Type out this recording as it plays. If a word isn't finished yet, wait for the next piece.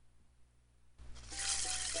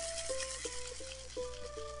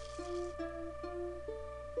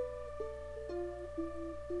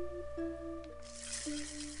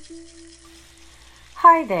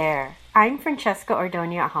Hi there, I'm Francesca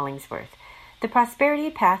Ordonia Hollingsworth, the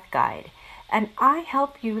Prosperity Path Guide, and I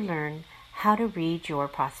help you learn how to read your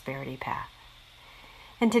prosperity path.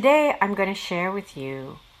 And today I'm going to share with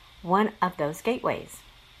you one of those gateways.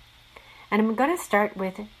 And I'm going to start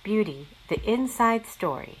with Beauty, the inside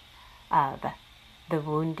story of the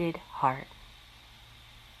wounded heart.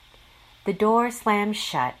 The door slammed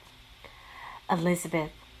shut.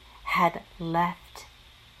 Elizabeth had left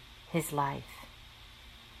his life,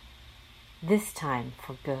 this time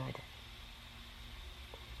for good.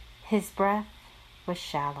 His breath was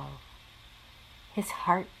shallow. His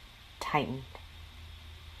heart tightened.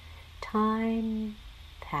 Time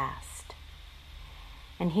passed,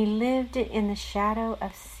 and he lived in the shadow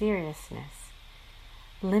of seriousness,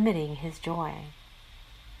 limiting his joy.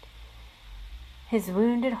 His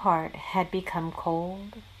wounded heart had become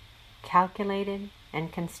cold, calculated,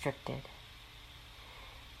 and constricted.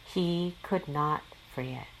 He could not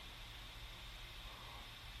free it.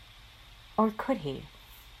 Or could he?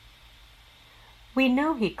 We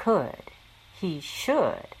know he could. He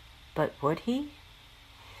should. But would he?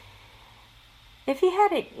 If he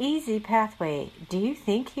had an easy pathway, do you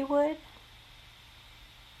think he would?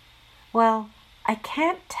 Well, I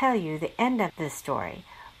can't tell you the end of this story,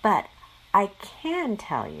 but I can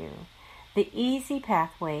tell you the easy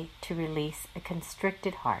pathway to release a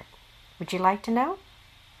constricted heart. Would you like to know?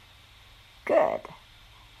 Good.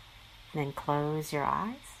 Then close your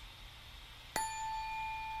eyes.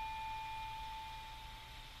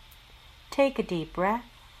 Take a deep breath.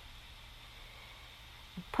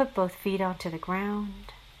 Put both feet onto the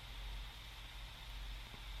ground.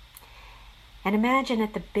 And imagine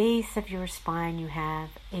at the base of your spine you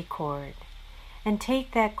have a cord. And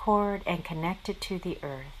take that cord and connect it to the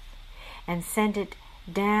earth. And send it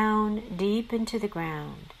down deep into the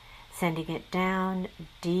ground. Sending it down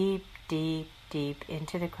deep, deep, deep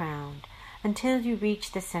into the ground until you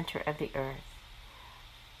reach the center of the earth.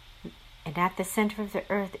 And at the center of the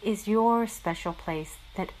earth is your special place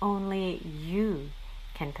that only you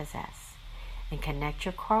can possess. And connect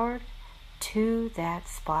your cord to that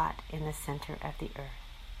spot in the center of the earth.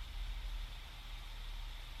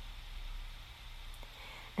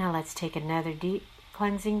 Now let's take another deep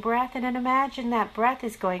cleansing breath, and then imagine that breath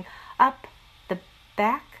is going up the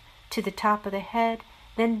back to the top of the head,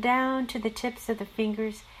 then down to the tips of the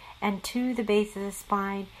fingers and to the base of the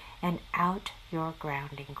spine and out your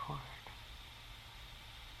grounding cord.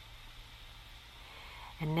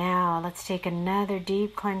 And now let's take another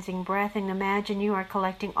deep cleansing breath and imagine you are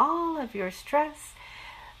collecting all of your stress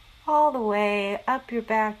all the way up your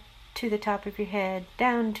back to the top of your head,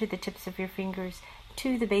 down to the tips of your fingers,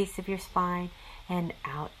 to the base of your spine, and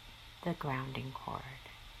out the grounding cord.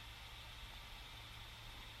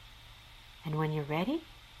 And when you're ready,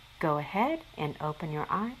 go ahead and open your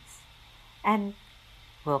eyes, and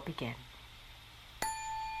we'll begin.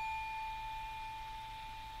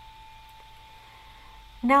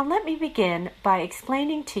 Now let me begin by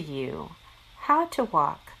explaining to you how to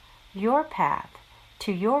walk your path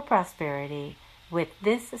to your prosperity with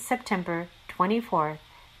this September 24th,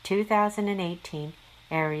 2018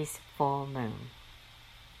 Aries full moon.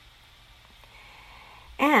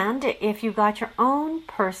 And if you got your own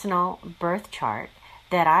personal birth chart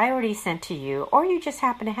that I already sent to you, or you just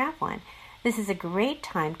happen to have one, this is a great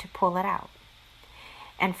time to pull it out.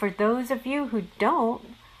 And for those of you who don't,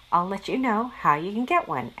 I'll let you know how you can get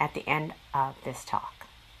one at the end of this talk.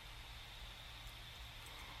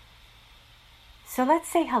 So let's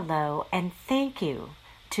say hello and thank you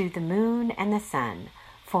to the moon and the sun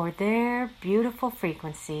for their beautiful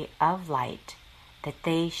frequency of light that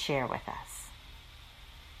they share with us.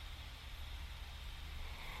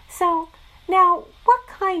 So now, what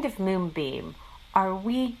kind of moonbeam are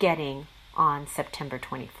we getting on September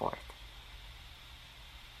 24th?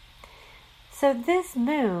 So this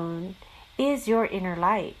moon is your inner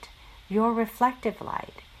light, your reflective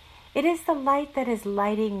light. It is the light that is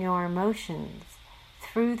lighting your emotions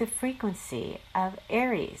through the frequency of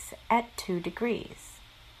Aries at 2 degrees,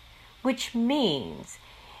 which means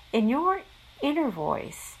in your inner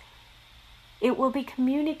voice, it will be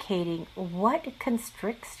communicating what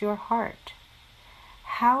constricts your heart,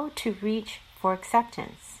 how to reach for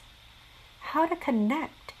acceptance, how to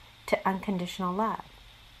connect to unconditional love.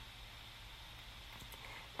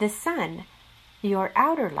 The sun, your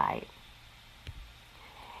outer light,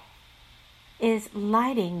 is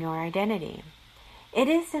lighting your identity. It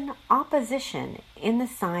is in opposition in the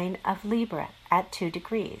sign of Libra at 2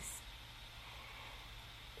 degrees.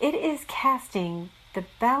 It is casting the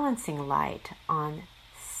balancing light on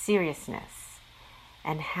seriousness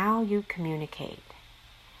and how you communicate,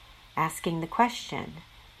 asking the question,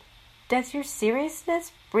 Does your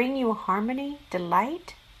seriousness bring you harmony,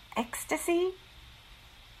 delight, ecstasy?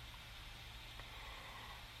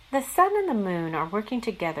 The sun and the moon are working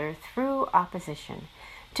together through opposition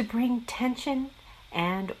to bring tension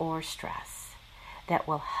and or stress that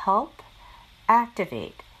will help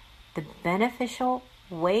activate the beneficial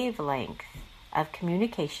wavelength of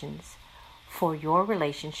communications for your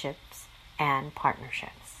relationships and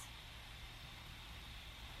partnerships.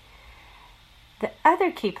 The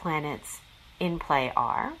other key planets in play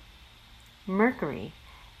are Mercury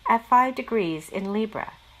at 5 degrees in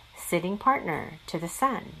Libra, sitting partner to the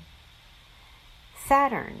Sun.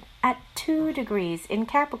 Saturn at 2 degrees in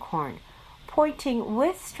Capricorn, pointing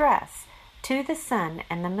with stress to the Sun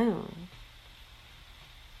and the Moon.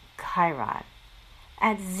 Chiron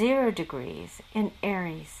at 0 degrees in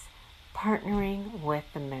Aries, partnering with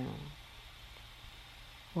the Moon.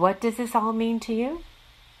 What does this all mean to you?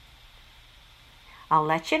 I'll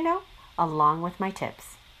let you know along with my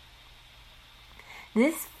tips.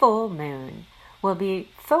 This full moon will be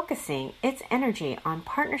focusing its energy on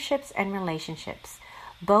partnerships and relationships,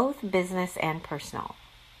 both business and personal.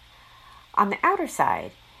 On the outer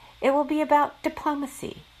side, it will be about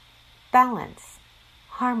diplomacy, balance,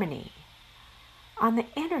 harmony. On the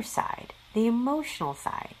inner side, the emotional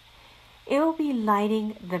side, it will be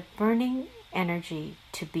lighting the burning energy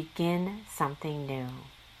to begin something new.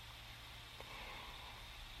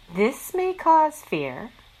 This may cause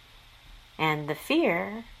fear, and the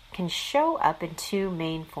fear can show up in 2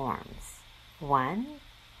 main forms. 1,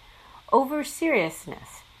 over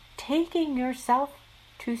seriousness, taking yourself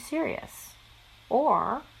too serious.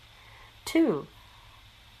 Or 2,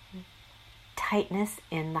 tightness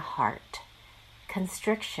in the heart,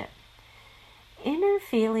 constriction, inner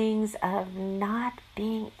feelings of not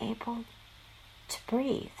being able to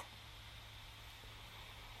breathe.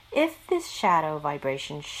 If this shadow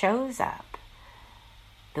vibration shows up,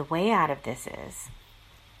 the way out of this is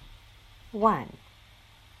 1,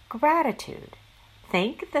 gratitude.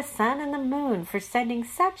 Thank the sun and the moon for sending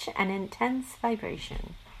such an intense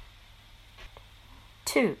vibration.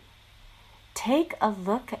 2, take a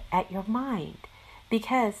look at your mind,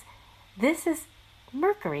 because this is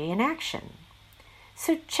Mercury in action.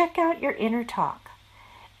 So check out your inner talk.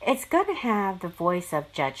 It's going to have the voice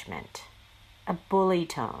of judgment, a bully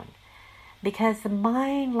tone, because the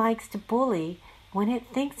mind likes to bully when it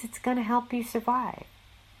thinks it's going to help you survive.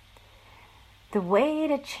 The way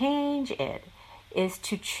to change it is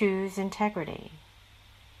to choose integrity.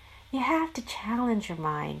 You have to challenge your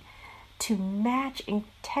mind to match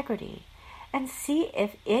integrity and see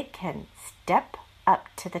if it can step up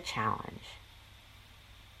to the challenge.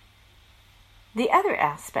 The other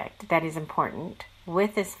aspect that is important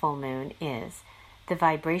with this full moon is the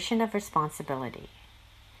vibration of responsibility.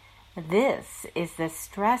 This is the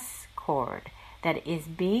stress chord that is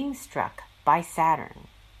being struck by Saturn.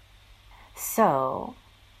 So,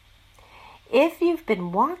 if you've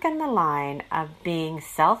been walking the line of being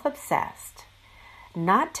self-obsessed,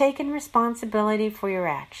 not taking responsibility for your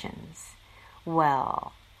actions,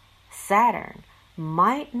 well, Saturn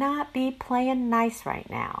might not be playing nice right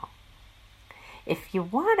now. If you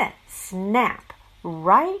want to snap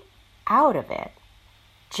right out of it,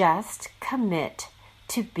 just commit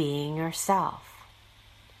to being yourself.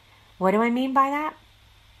 What do I mean by that?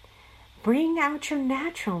 Bring out your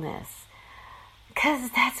naturalness, because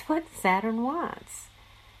that's what Saturn wants.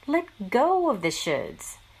 Let go of the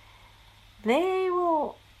shoulds. They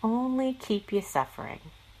will only keep you suffering.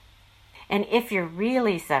 And if you're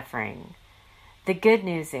really suffering, the good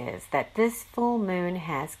news is that this full moon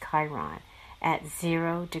has Chiron at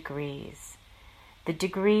 0 degrees, the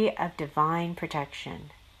degree of divine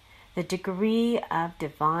protection, the degree of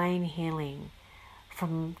divine healing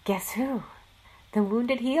from, guess who? The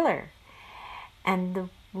wounded healer. And the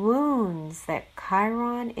wounds that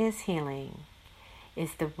Chiron is healing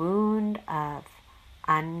is the wound of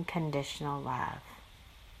unconditional love.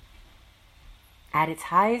 At its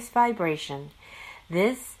highest vibration,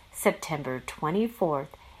 this September 24th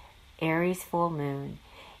Aries full moon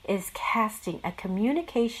is casting a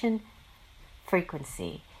communication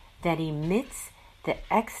frequency that emits the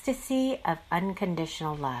ecstasy of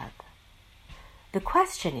unconditional love. The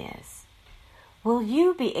question is, will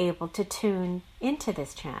you be able to tune into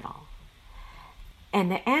this channel?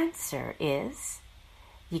 And the answer is,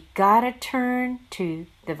 you gotta turn to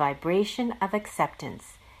the vibration of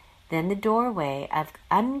acceptance. Then the doorway of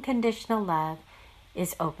unconditional love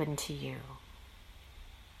is open to you.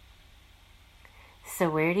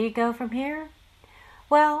 So where do you go from here?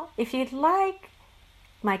 Well, if you'd like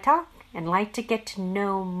my talk and like to get to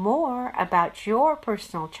know more about your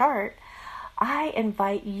personal chart, I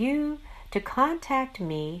invite you to contact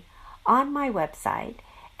me on my website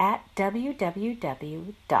at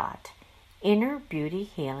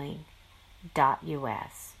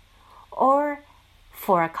www.innerbeautyhealing.us or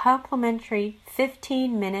for a complimentary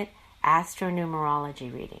 15-minute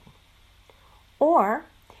astronumerology reading. Or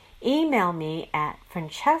email me at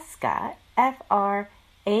Francesca, FRANCESCA,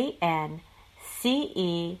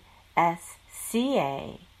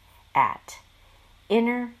 at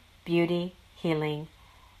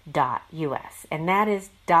innerbeautyhealing.us. And that is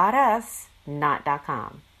 .us, not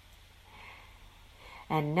 .com.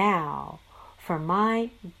 And now for my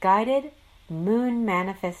guided moon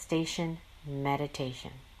manifestation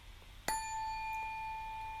meditation.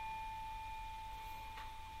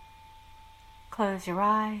 Close your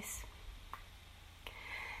eyes.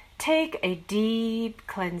 Take a deep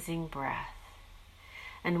cleansing breath.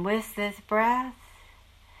 And with this breath,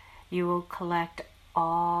 you will collect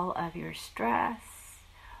all of your stress.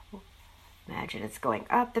 Imagine it's going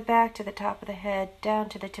up the back to the top of the head, down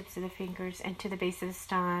to the tips of the fingers, and to the base of the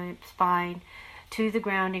spine, to the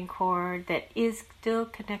grounding cord that is still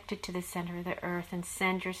connected to the center of the earth, and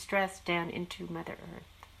send your stress down into Mother Earth.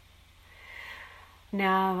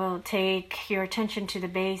 Now we'll take your attention to the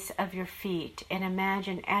base of your feet, and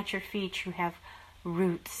imagine at your feet you have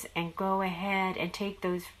roots, and go ahead and take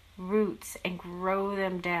those roots and grow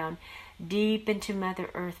them down deep into Mother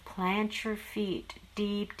Earth. Plant your feet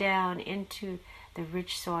deep down into the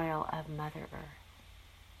rich soil of Mother Earth.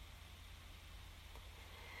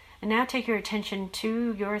 And now take your attention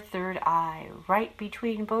to your third eye, right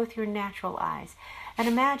between both your natural eyes. And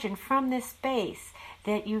imagine from this base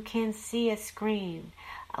that you can see a screen,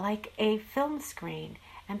 like a film screen,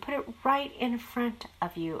 and put it right in front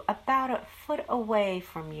of you, about a foot away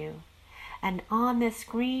from you. And on this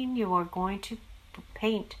screen, you are going to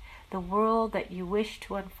paint the world that you wish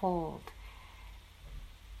to unfold.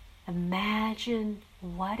 Imagine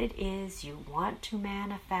what it is you want to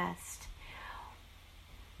manifest.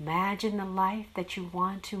 Imagine the life that you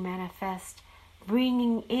want to manifest,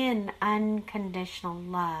 bringing in unconditional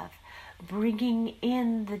love, bringing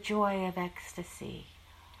in the joy of ecstasy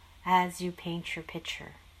as you paint your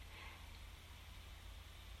picture.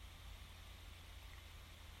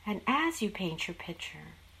 And as you paint your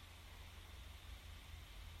picture,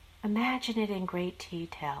 imagine it in great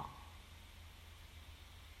detail,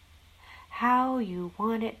 how you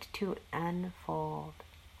want it to unfold.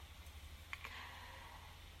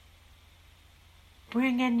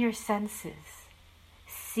 Bring in your senses.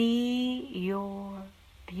 See your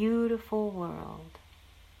beautiful world.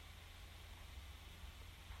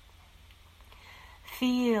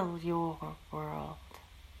 Feel your world.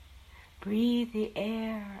 Breathe the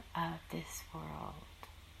air of this world.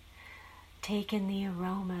 Take in the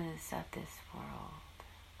aromas of this world.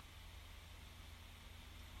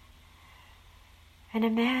 And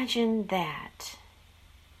imagine that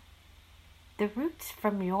the roots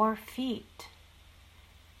from your feet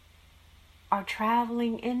are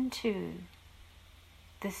traveling into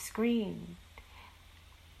the screen,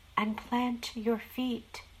 and plant your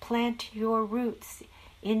feet, plant your roots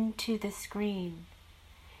into the screen,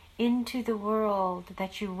 into the world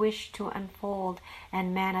that you wish to unfold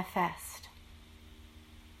and manifest.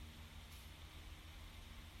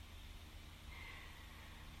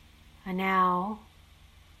 And now,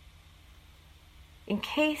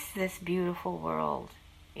 encase this beautiful world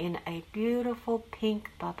in a beautiful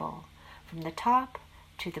pink bubble from the top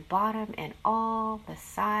to the bottom and all the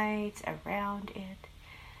sides around it.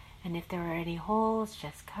 And if there are any holes,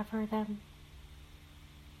 just cover them.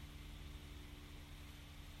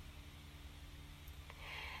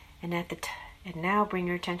 And and now bring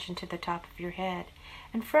your attention to the top of your head.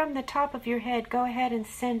 And from the top of your head, go ahead and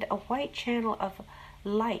send a white channel of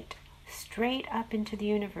light straight up into the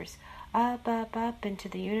universe, up, up, up into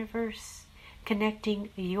the universe, connecting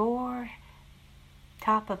your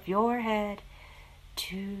top of your head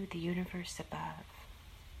to the universe above.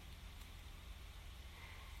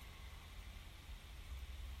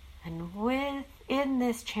 And within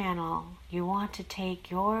this channel, you want to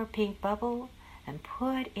take your pink bubble and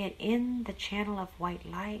put it in the channel of white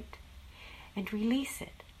light and release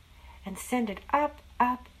it and send it up,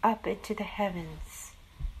 up, up into the heavens.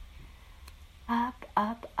 Up,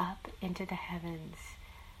 up, up into the heavens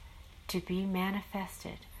to be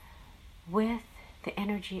manifested with the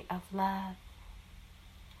energy of love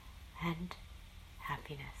and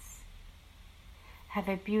happiness. Have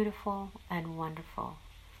a beautiful and wonderful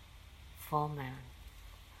full moon.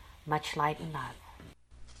 Much light and love.